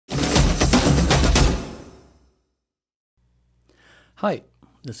Hi,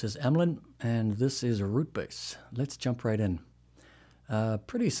 this is Emlyn, and this is RootBass. Let's jump right in.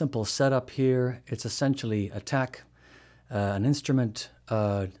 Pretty simple setup here. It's essentially a tack, an instrument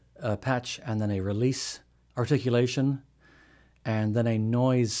a patch, and then a release articulation, and then a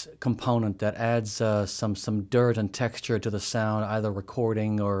noise component that adds some dirt and texture to the sound, either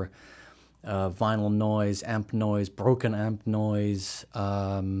recording or vinyl noise, amp noise, broken amp noise,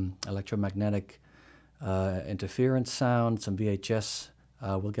 electromagnetic interference sound, some VHS.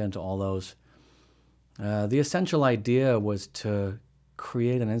 We'll get into all those. The essential idea was to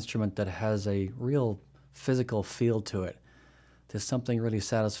create an instrument that has a real physical feel to it. There's something really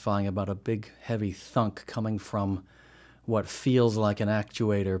satisfying about a big, heavy thunk coming from what feels like an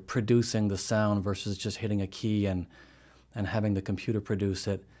actuator producing the sound versus just hitting a key and having the computer produce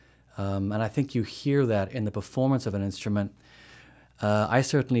it. And I think you hear that in the performance of an instrument. I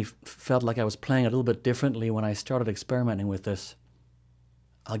certainly felt like I was playing a little bit differently when I started experimenting with this.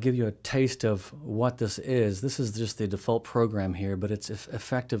 I'll give you a taste of what this is. This is just the default program here, but it's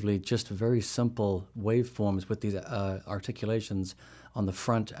effectively just very simple waveforms with these articulations on the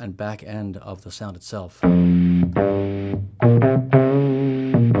front and back end of the sound itself.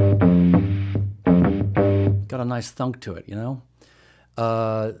 Got a nice thunk to it, you know?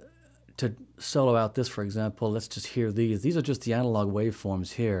 To solo out this, for example, let's just hear these. These are just the analog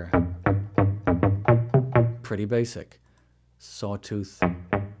waveforms here. Pretty basic. Sawtooth.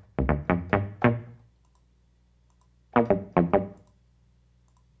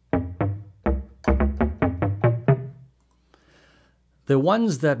 The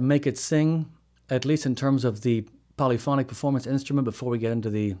ones that make it sing, at least in terms of the polyphonic performance instrument, before we get into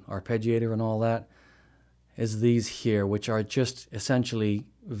the arpeggiator and all that, is these here, which are just essentially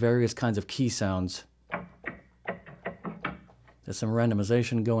various kinds of key sounds. There's some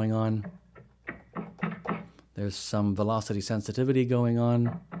randomization going on. There's some velocity sensitivity going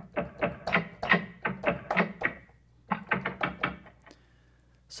on.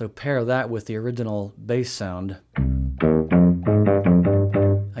 So pair that with the original bass sound,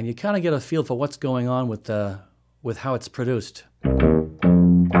 and you kind of get a feel for what's going on with how it's produced.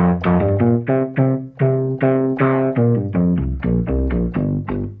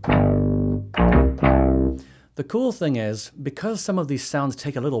 The cool thing is, because some of these sounds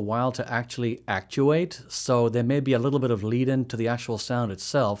take a little while to actually actuate, so there may be a little bit of lead-in to the actual sound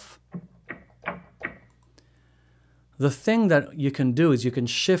itself, the thing that you can do is you can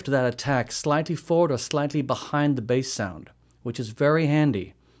shift that attack slightly forward or slightly behind the bass sound, which is very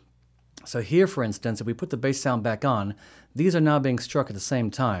handy. So here, for instance, if we put the bass sound back on, these are now being struck at the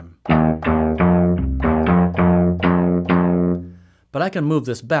same time. But I can move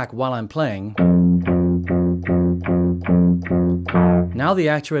this back while I'm playing. Now the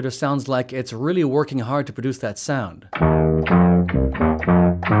actuator sounds like it's really working hard to produce that sound.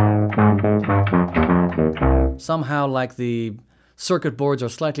 Somehow, like the circuit boards are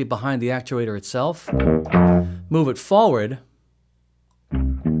slightly behind the actuator itself. Move it forward.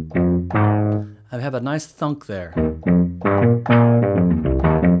 I have a nice thunk there.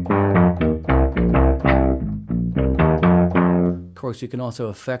 Of course, you can also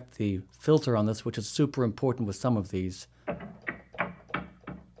affect the filter on this, which is super important with some of these.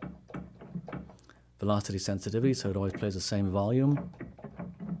 Velocity sensitivity, so it always plays the same volume.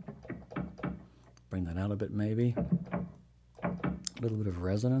 Bring that out a bit, maybe. A little bit of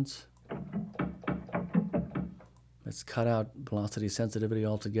resonance. Let's cut out velocity sensitivity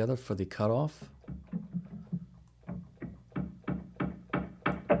altogether for the cutoff.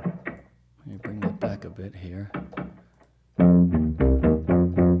 Let me bring that back a bit here.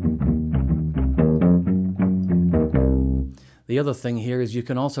 The other thing here is you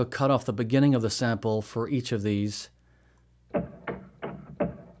can also cut off the beginning of the sample for each of these.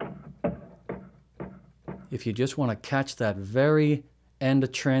 If you just want to catch that very end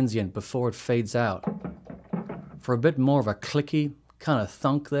transient before it fades out, for a bit more of a clicky kind of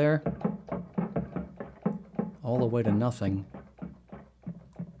thunk there, all the way to nothing.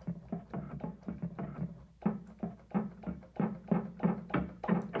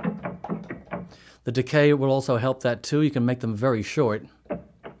 The decay will also help that too. You can make them very short.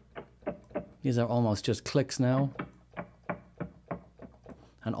 These are almost just clicks now.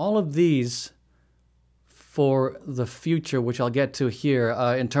 And all of these, for the future, which I'll get to here,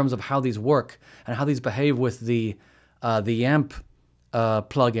 in terms of how these work and how these behave with the amp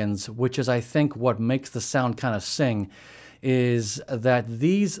plugins, which is, I think, what makes the sound kind of sing, is that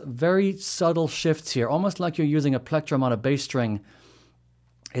these very subtle shifts here, almost like you're using a plectrum on a bass string,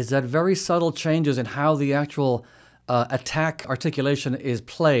 is that very subtle changes in how the actual attack articulation is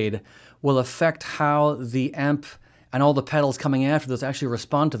played will affect how the amp and all the pedals coming after this actually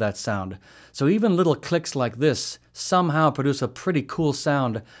respond to that sound. So even little clicks like this somehow produce a pretty cool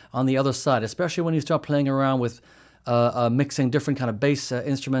sound on the other side, especially when you start playing around with mixing different kind of bass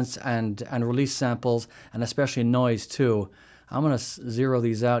instruments and release samples, and especially noise too. I'm going to zero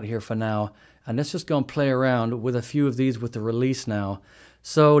these out here for now, and let's just go and play around with a few of these with the release now.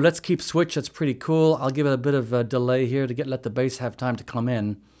 So let's keep switch. That's pretty cool. I'll give it a bit of a delay here to let the bass have time to come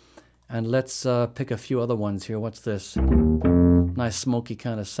in. And let's pick a few other ones here. What's this? Nice smoky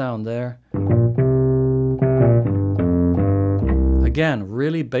kind of sound there. Again,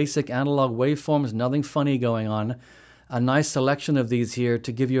 really basic analog waveforms, nothing funny going on. A nice selection of these here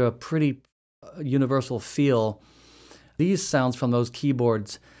to give you a pretty universal feel. These sounds from those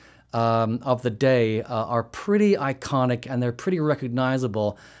keyboards of the day are pretty iconic, and they're pretty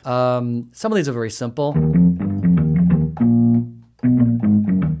recognizable. Some of these are very simple.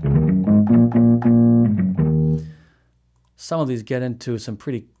 Some of these get into some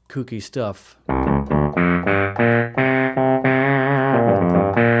pretty kooky stuff.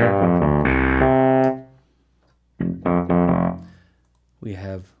 We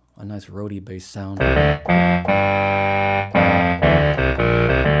have a nice roadie bass sound.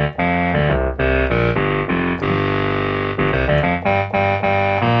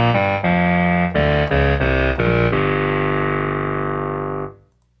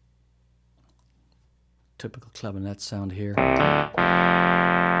 Typical clavinet sound here.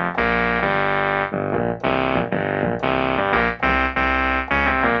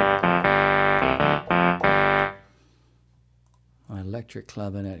 Electric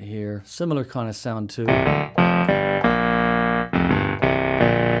clavinet here. Similar kind of sound too.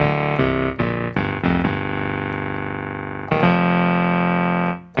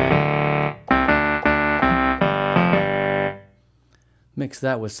 Mix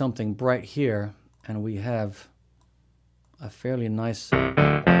that with something bright here, and we have a fairly nice...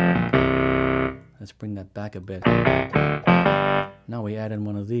 Let's bring that back a bit. Now we add in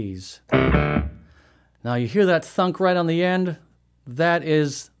one of these. Now you hear that thunk right on the end? That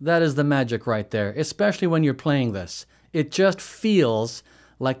is the magic right there, especially when you're playing this. It just feels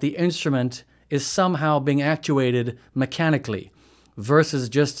like the instrument is somehow being actuated mechanically versus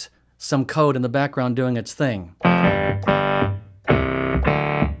just some code in the background doing its thing.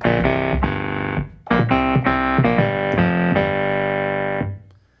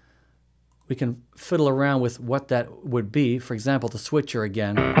 We can fiddle around with what that would be. For example, the switcher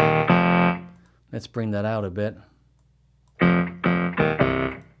again. Let's bring that out a bit.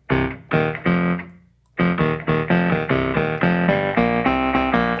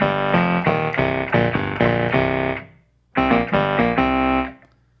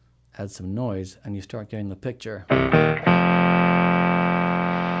 Add some noise, and you start getting the picture.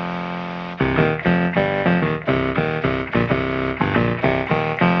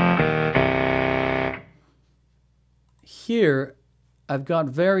 Here, I've got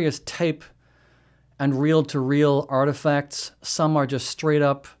various tape and reel-to-reel artifacts. Some are just straight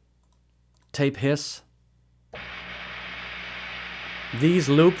up tape hiss. These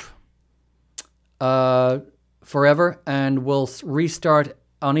loop forever and will restart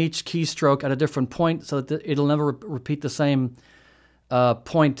on each keystroke at a different point, so that it'll never repeat the same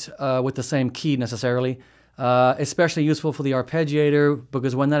point with the same key necessarily. Especially useful for the arpeggiator,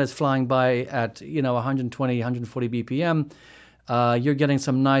 because when that is flying by at 120, 140 BPM, you're getting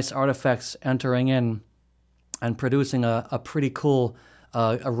some nice artifacts entering in and producing a pretty cool,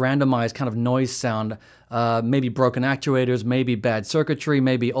 a randomized kind of noise sound. Maybe broken actuators, maybe bad circuitry,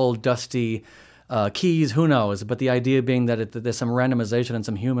 maybe old dusty keys, who knows? But the idea being that there's some randomization and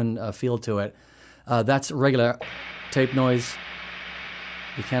some human feel to it. That's regular tape noise.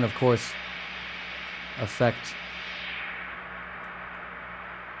 You can, of course, affect.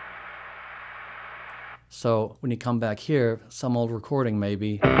 So when you come back here, some old recording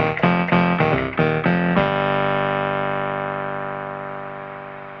maybe.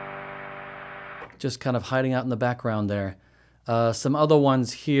 Just kind of hiding out in the background there. Some other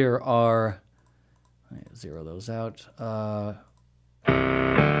ones here are, zero those out.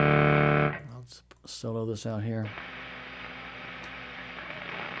 Let's solo this out here.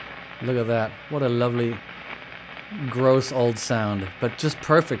 Look at that. What a lovely, gross old sound. But just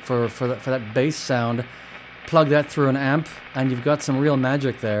perfect for that bass sound. Plug that through an amp, and you've got some real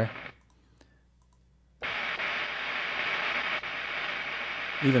magic there.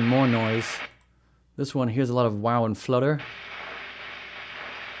 Even more noise. This one here's a lot of wow and flutter.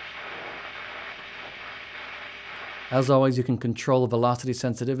 As always, you can control the velocity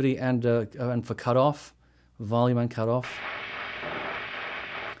sensitivity and for cutoff, volume and cutoff.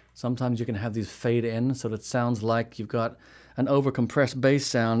 Sometimes you can have these fade in so that it sounds like you've got an overcompressed bass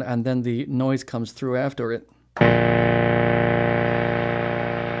sound and then the noise comes through after it. Let's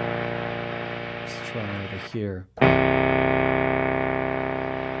try over here.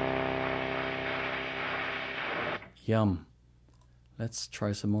 Yum. Let's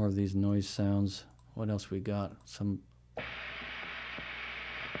try some more of these noise sounds. What else we got?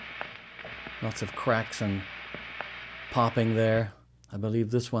 Lots of cracks and popping there. I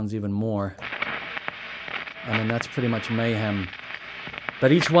believe this one's even more. I mean, that's pretty much mayhem.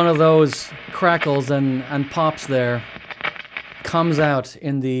 But each one of those crackles and pops there comes out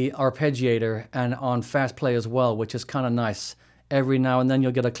in the arpeggiator and on fast play as well, which is kind of nice. Every now and then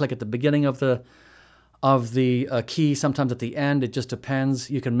you'll get a click at the beginning of the key, sometimes at the end. It just depends.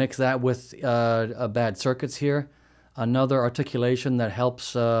 You can mix that with bad circuits here. Another articulation that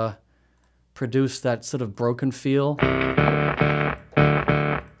helps produce that sort of broken feel.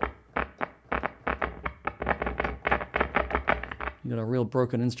 You got a real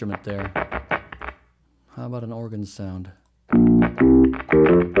broken instrument there. How about an organ sound?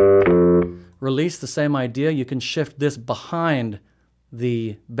 Release, the same idea. You can shift this behind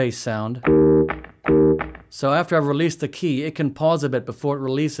the bass sound. So after I've released the key, it can pause a bit before it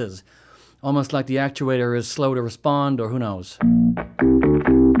releases. Almost like the actuator is slow to respond, or who knows.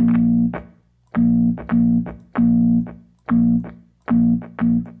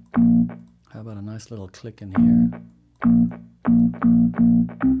 How about a nice little click in here?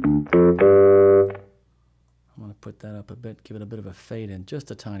 I'm going to put that up a bit, give it a bit of a fade in,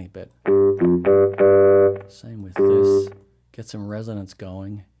 just a tiny bit. Same with this. Get some resonance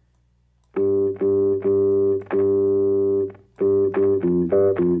going.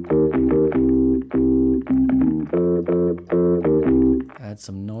 Add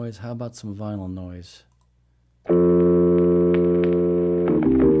some noise. How about some vinyl noise?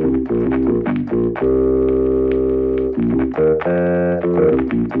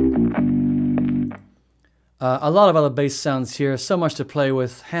 A lot of other bass sounds here. So much to play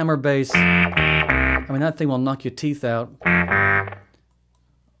with. Hammer bass. I mean, that thing will knock your teeth out.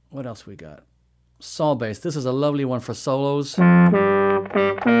 What else we got? Saw bass. This is a lovely one for solos.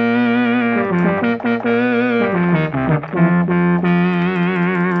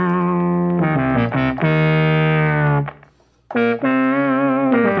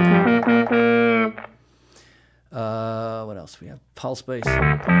 What else we have? Pulse bass.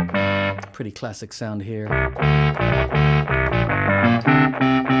 Pretty classic sound here.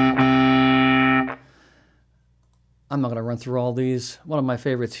 I'm not going to run through all these. One of my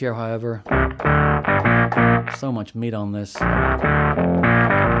favorites here, however. So much meat on this.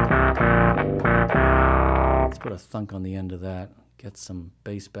 Let's put a thunk on the end of that. Get some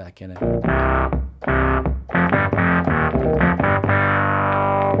bass back in it.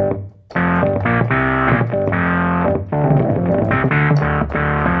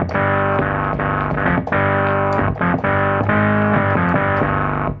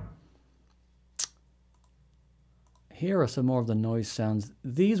 Here are some more of the noise sounds.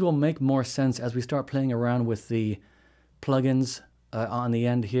 These will make more sense as we start playing around with the plugins on the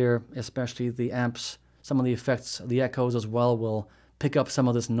end here, especially the amps. Some of the effects, the echoes as well, will pick up some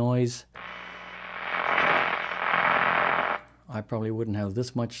of this noise. I probably wouldn't have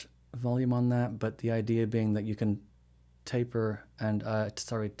this much volume on that, but the idea being that you can taper and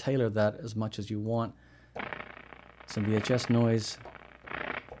tailor that as much as you want. Some VHS noise.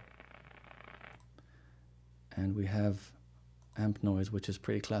 And we have amp noise, which is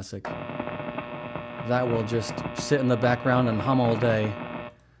pretty classic. That will just sit in the background and hum all day.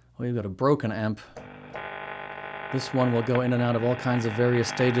 We've got a broken amp. This one will go in and out of all kinds of various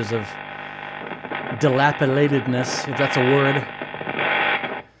stages of dilapidatedness, if that's a word.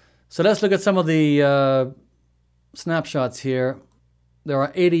 So let's look at some of the snapshots here. There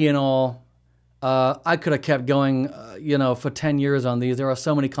are 80 in all. I could have kept going, for 10 years on these. There are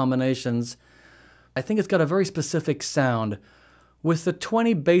so many combinations. I think it's got a very specific sound. With the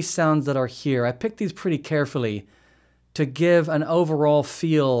 20 bass sounds that are here, I picked these pretty carefully to give an overall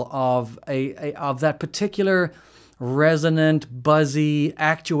feel of that particular resonant, buzzy,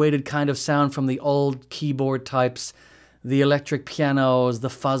 actuated kind of sound from the old keyboard types, the electric pianos, the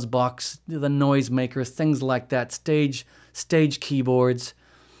fuzzbox, the noisemakers, things like that, stage keyboards.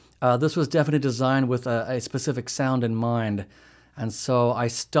 This was definitely designed with a specific sound in mind. And so I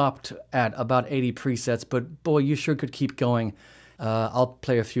stopped at about 80 presets, but boy, you sure could keep going. I'll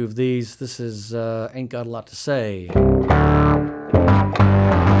play a few of these. This is Ain't Got a Lot to Say.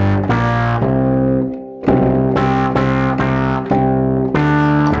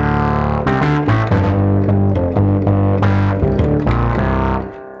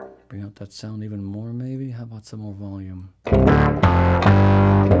 that sound even more, maybe? How about some more volume?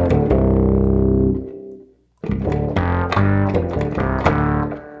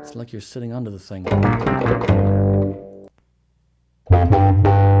 It's like you're sitting under the thing.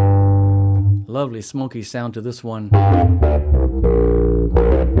 Lovely smoky sound to this one.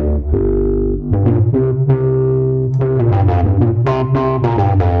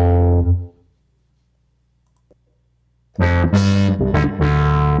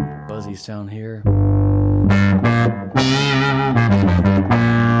 Buzzy sound here.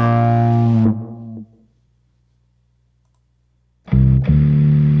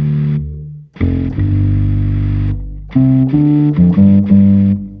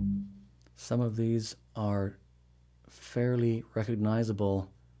 Some of these are fairly recognizable.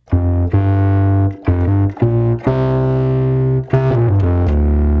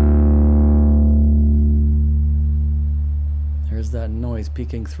 There's that noise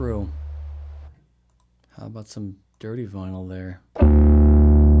peeking through. How about some dirty vinyl there?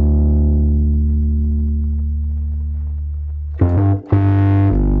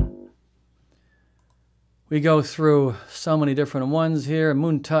 We go through so many different ones here.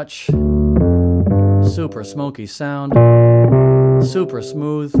 Moon Touch, super smoky sound, super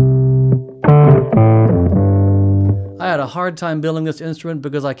smooth. I had a hard time building this instrument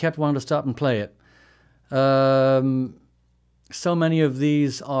because I kept wanting to stop and play it. So many of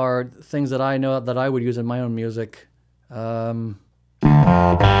these are things that I know that I would use in my own music. Some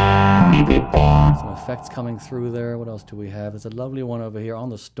effects coming through there. What else do we have? There's a lovely one over here on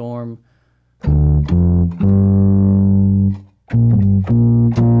the Storm.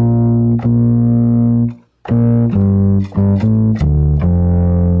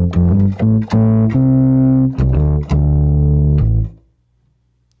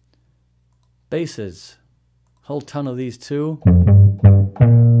 Basses, whole ton of these too.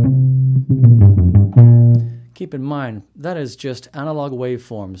 Keep in mind, that is just analog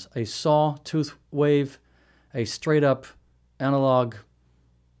waveforms. A sawtooth wave, a straight up analog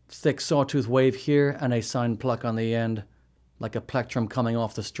thick sawtooth wave here, and a sine pluck on the end, like a plectrum coming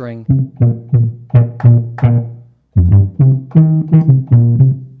off the string.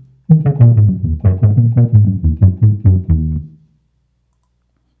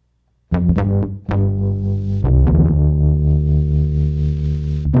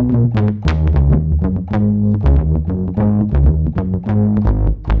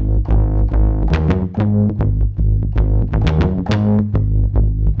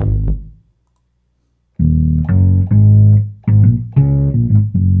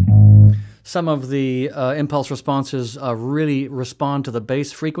 Some of the impulse responses really respond to the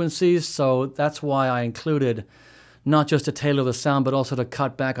bass frequencies, so that's why I included not just to tailor the sound, but also to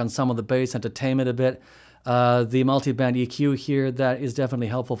cut back on some of the bass and to tame it a bit. The multi-band EQ here, that is definitely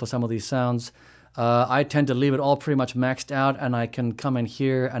helpful for some of these sounds. I tend to leave it all pretty much maxed out, and I can come in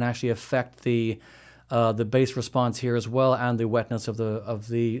here and actually affect the bass response here as well, and the wetness of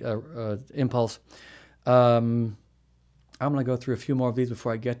the impulse. I'm going to go through a few more of these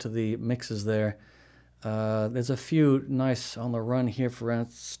before I get to the mixes there. There's a few nice on the run here, for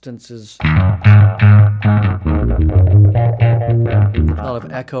instance. A lot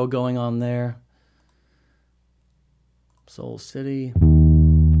of echo going on there. Soul City. I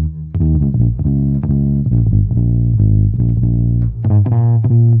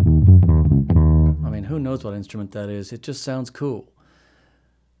mean, who knows what instrument that is? It just sounds cool.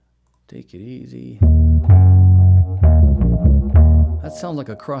 Take it easy. That sounds like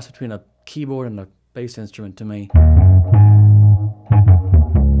a cross between a keyboard and a bass instrument to me.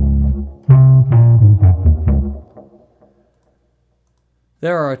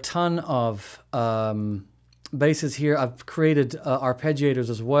 There are a ton of basses here. I've created arpeggiators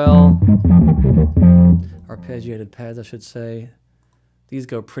as well. Arpeggiated pads, I should say. These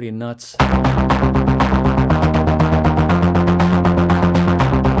go pretty nuts.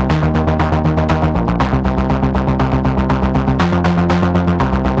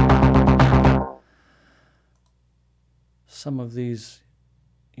 Some of these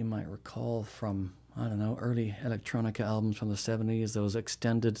you might recall from, I don't know, early electronica albums from the 70s, those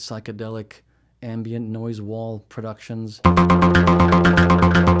extended psychedelic ambient noise wall productions.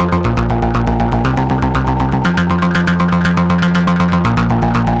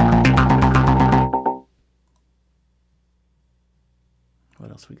 What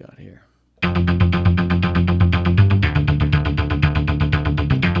else we got here?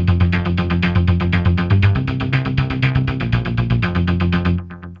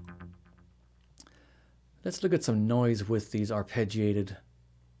 Let's look at some noise with these arpeggiated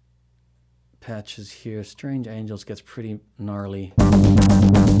patches here. Strange Angels gets pretty gnarly.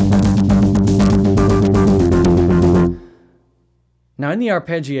 Now in the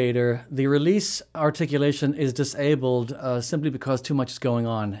arpeggiator, the release articulation is disabled simply because too much is going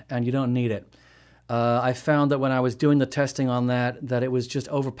on and you don't need it. I found that when I was doing the testing on that it was just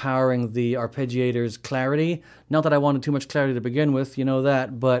overpowering the arpeggiator's clarity. Not that I wanted too much clarity to begin with, you know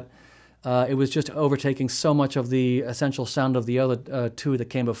that, but it was just overtaking so much of the essential sound of the other two that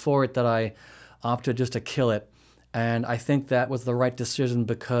came before it that I opted just to kill it. And I think that was the right decision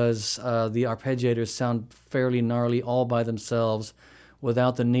because the arpeggiators sound fairly gnarly all by themselves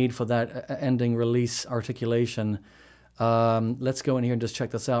without the need for that ending release articulation. Let's go in here and just check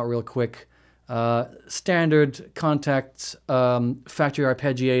this out real quick. Standard contact factory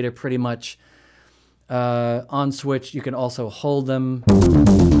arpeggiator, pretty much. On switch, you can also hold them.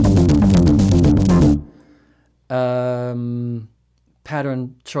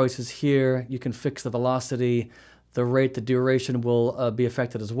 Pattern choices here. You can fix the velocity, the rate, the duration will be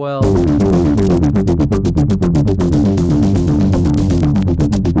affected as well.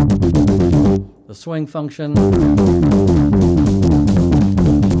 The swing function.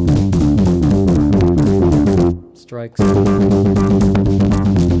 Strikes.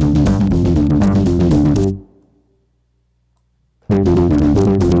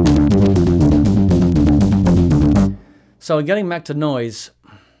 So getting back to noise,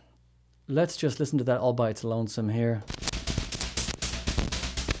 let's just listen to that all by its lonesome here.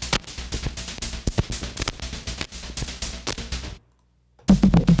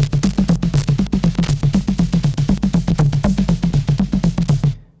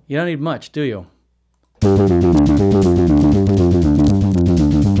 You don't need much, do you?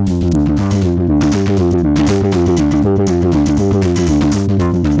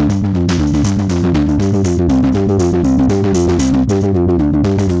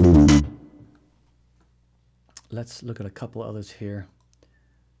 Let's look at a couple others here.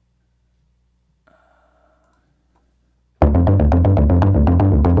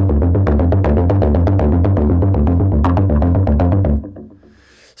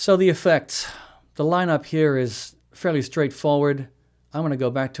 So the effects, the lineup here is fairly straightforward. I'm going to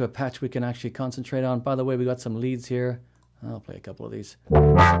go back to a patch we can actually concentrate on. By the way, we got some leads here. I'll play a couple of these.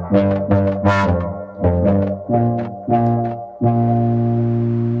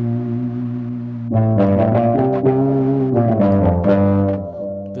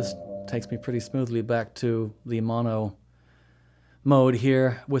 This takes me pretty smoothly back to the mono mode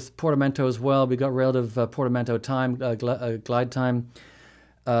here. With portamento as well, we got relative portamento time, glide time.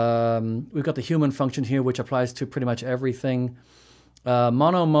 We've got the human function here, which applies to pretty much everything.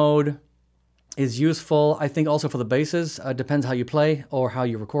 Mono mode is useful, I think, also for the basses. Depends how you play or how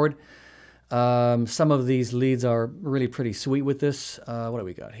you record. Some of these leads are really pretty sweet with this. What do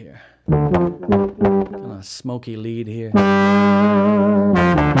we got here? Kind of smoky lead here.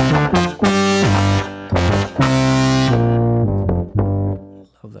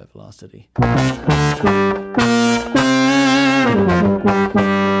 Love that velocity.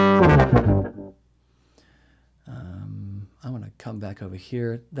 I'm going to come back over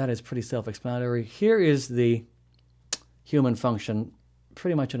here. That is pretty self-explanatory. Here is the human function,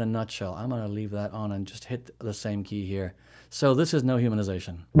 pretty much in a nutshell. I'm going to leave that on and just hit the same key here. So this is no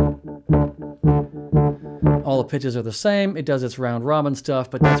humanization. All the pitches are the same. It does its round robin stuff,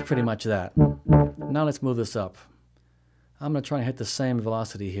 but that's pretty much that. Now let's move this up. I'm going to try and hit the same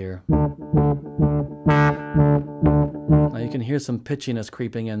velocity here. Now you can hear some pitchiness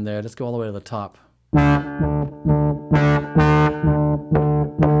creeping in there. Let's go all the way to the top.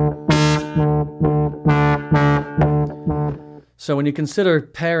 So when you consider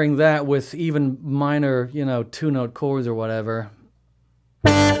pairing that with even minor, you know, two-note chords or whatever,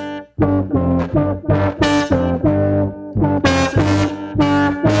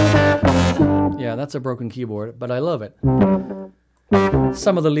 yeah, that's a broken keyboard, but I love it.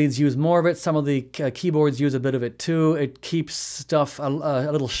 Some of the leads use more of it. Some of the keyboards use a bit of it too. It keeps stuff a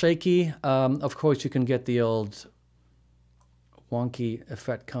little shaky. Of course, you can get the old wonky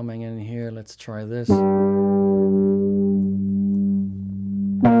effect coming in here. Let's try this.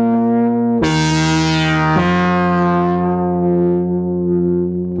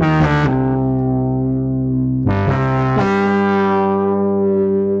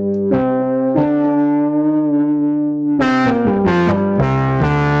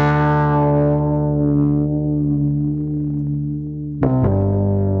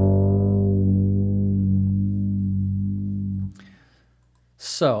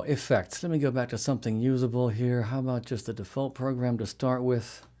 So, effects. Let me go back to something usable here. How about just the default program to start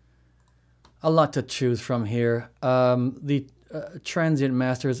with? A lot to choose from here. The transient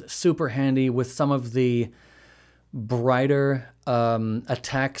masters, super handy with some of the brighter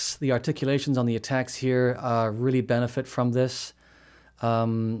attacks. The articulations on the attacks here really benefit from this.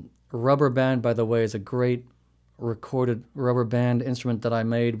 Rubber band, by the way, is a great recorded rubber band instrument that I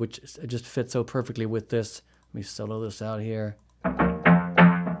made, which just fits so perfectly with this. Let me solo this out here.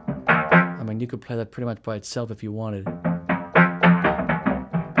 I mean, you could play that pretty much by itself if you wanted.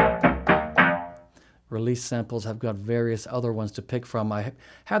 Release samples, I've got various other ones to pick from. I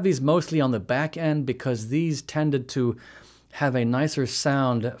have these mostly on the back end because these tended to have a nicer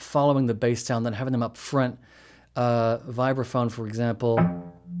sound following the bass sound than having them up front. Vibraphone, for example,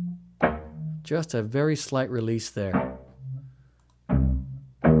 just a very slight release there.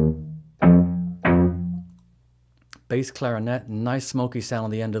 Bass clarinet, nice smoky sound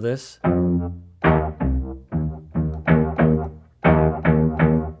on the end of this.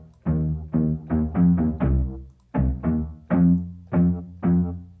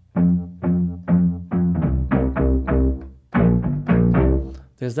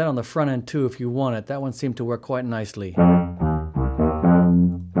 There's that on the front end too if you want it. That one seemed to work quite nicely.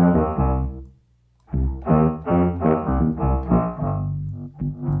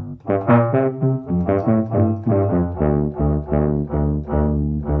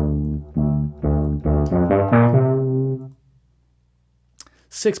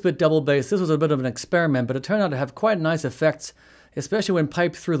 Six-bit double bass. This was a bit of an experiment, but it turned out to have quite nice effects, especially when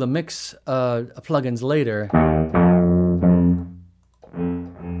piped through the mix plugins later.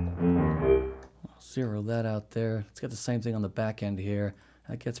 Zero that out there. Let's get the same thing on the back end here.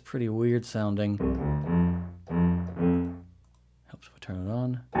 That gets pretty weird sounding. Helps if I turn it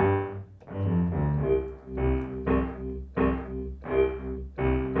on.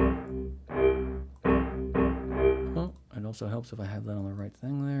 Oh, it also helps if I have that on the right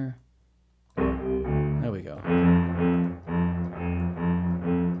thing there. There we go.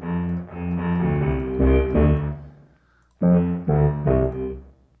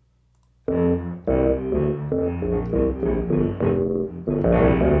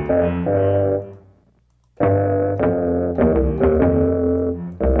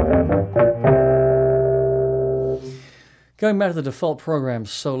 Going back to the default programs,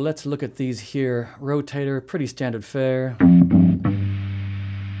 so let's look at these here. Rotator, pretty standard fare.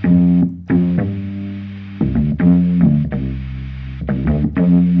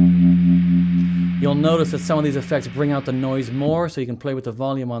 You'll notice that some of these effects bring out the noise more, so you can play with the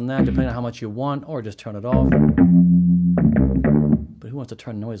volume on that depending on how much you want, or just turn it off. But who wants to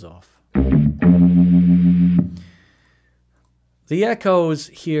turn noise off? The echoes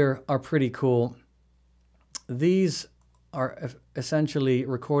here are pretty cool. These are essentially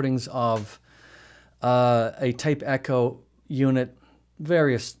recordings of a tape echo unit,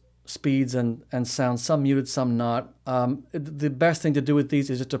 various speeds and sounds, some muted, some not. The best thing to do with these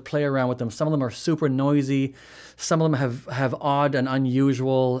is just to play around with them. Some of them are super noisy. Some of them have odd and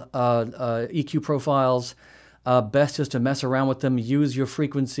unusual EQ profiles. Best just to mess around with them. Use your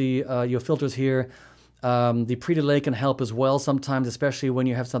frequency, your filters here. The pre-delay can help as well sometimes, especially when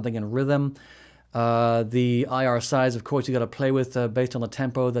you have something in rhythm. The IR size, of course, you got to play with based on the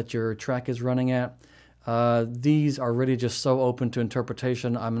tempo that your track is running at. These are really just so open to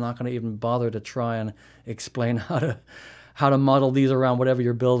interpretation. I'm not going to even bother to try and explain how to model these around whatever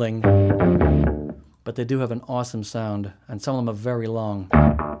you're building. But they do have an awesome sound, and some of them are very long.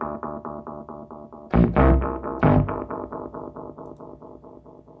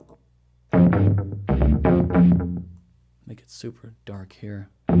 Make it super dark here.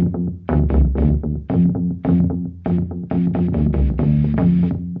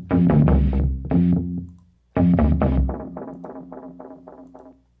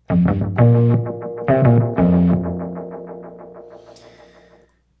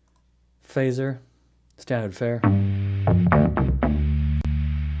 Phaser, standard fare.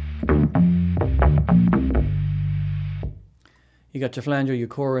 You got your flanger, your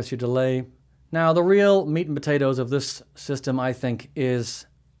chorus, your delay. Now the real meat and potatoes of this system, I think, is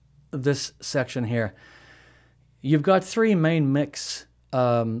this section here. You've got three main mix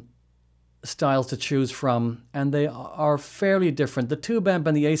styles to choose from, and they are fairly different. The tube amp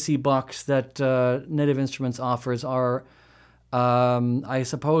and the AC box that Native Instruments offers are, I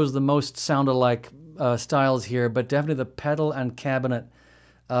suppose, the most sound-alike styles here, but definitely the pedal and cabinet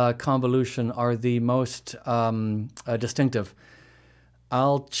convolution are the most distinctive.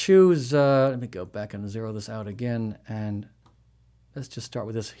 I'll choose, let me go back and zero this out again, and let's just start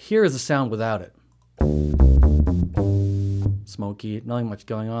with this. Here is the sound without it. Smoky, nothing much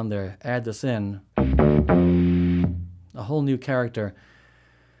going on there. Add this in. A whole new character.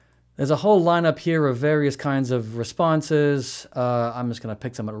 There's a whole lineup here of various kinds of responses. I'm just going to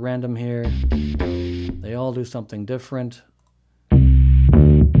pick some at random here. They all do something different.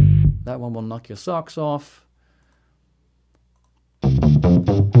 That one will knock your socks off.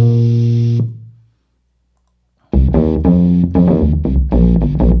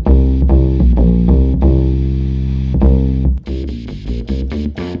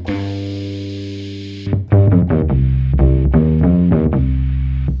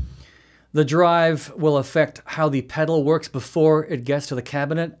 The drive will affect how the pedal works before it gets to the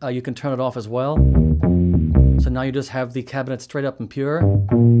cabinet. You can turn it off as well. So now you just have the cabinet straight up and pure.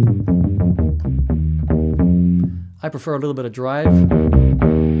 I prefer a little bit of drive.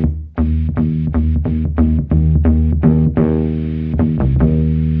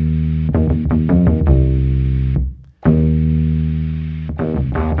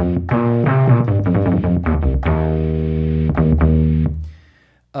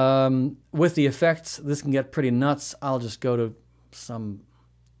 With the effects, this can get pretty nuts. I'll just go to some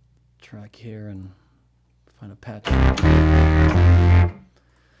track here and find a patch.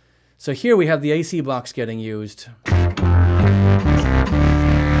 So here we have the AC box getting used.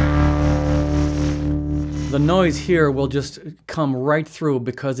 The noise here will just come right through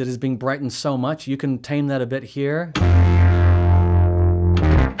because it is being brightened so much. You can tame that a bit here.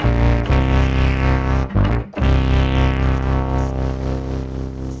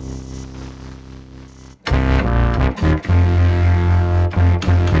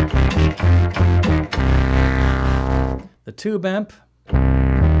 The tube amp,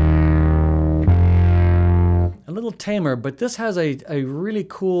 a little tamer, but this has a really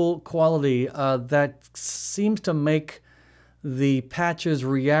cool quality that seems to make the patches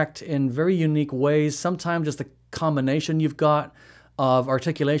react in very unique ways. Sometimes just the combination you've got of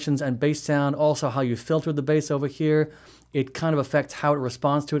articulations and bass sound, also how you filter the bass over here, it kind of affects how it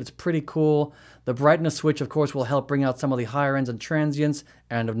responds to it. It's pretty cool. The brightness switch, of course, will help bring out some of the higher ends and transients,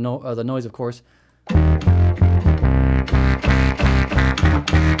 and the noise, of course.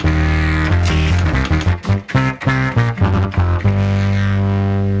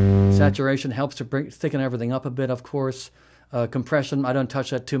 Saturation helps to thicken everything up a bit, of course. Compression, I don't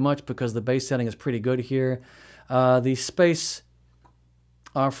touch that too much because the bass setting is pretty good here. The space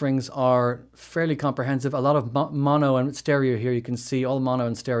offerings are fairly comprehensive. A lot of mono and stereo here. You can see all mono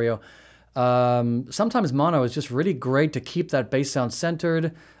and stereo. Sometimes mono is just really great to keep that bass sound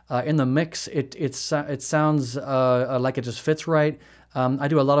centered. In the mix, it sounds like it just fits right. I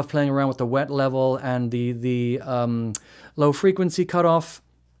do a lot of playing around with the wet level and the low frequency cutoff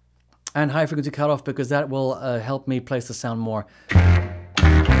and high frequency cutoff because that will help me place the sound more.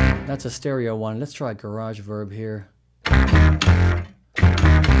 That's a stereo one. Let's try Garage Verb here. I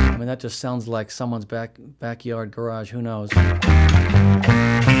mean, that just sounds like someone's backyard garage. Who knows?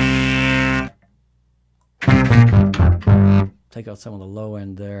 Take out some of the low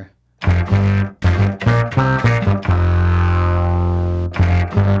end there.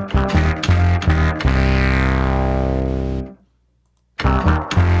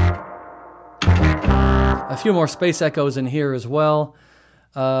 A few more space echoes in here as well.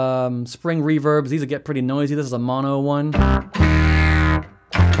 Spring reverbs. These will get pretty noisy. This is a mono one.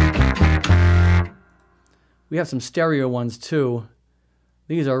 We have some stereo ones too.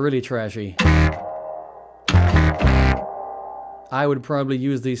 These are really trashy. I would probably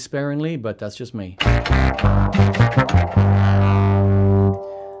use these sparingly, but that's just me.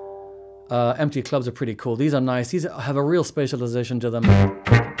 Empty clubs are pretty cool. These are nice. These have a real spatialization to them.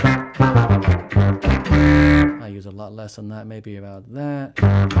 I use a lot less than that, maybe about that.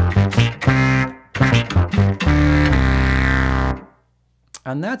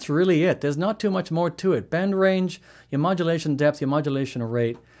 And that's really it. There's not too much more to it. Bend range, your modulation depth, your modulation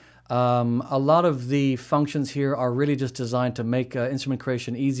rate. A lot of the functions here are really just designed to make instrument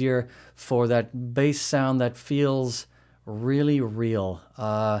creation easier for that bass sound that feels really real,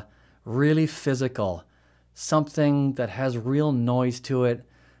 really physical. Something that has real noise to it,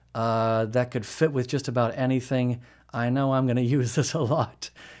 that could fit with just about anything. I know I'm going to use this a lot,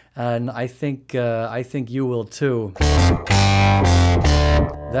 and I think you will too.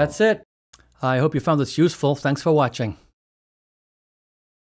 That's it. I hope you found this useful. Thanks for watching.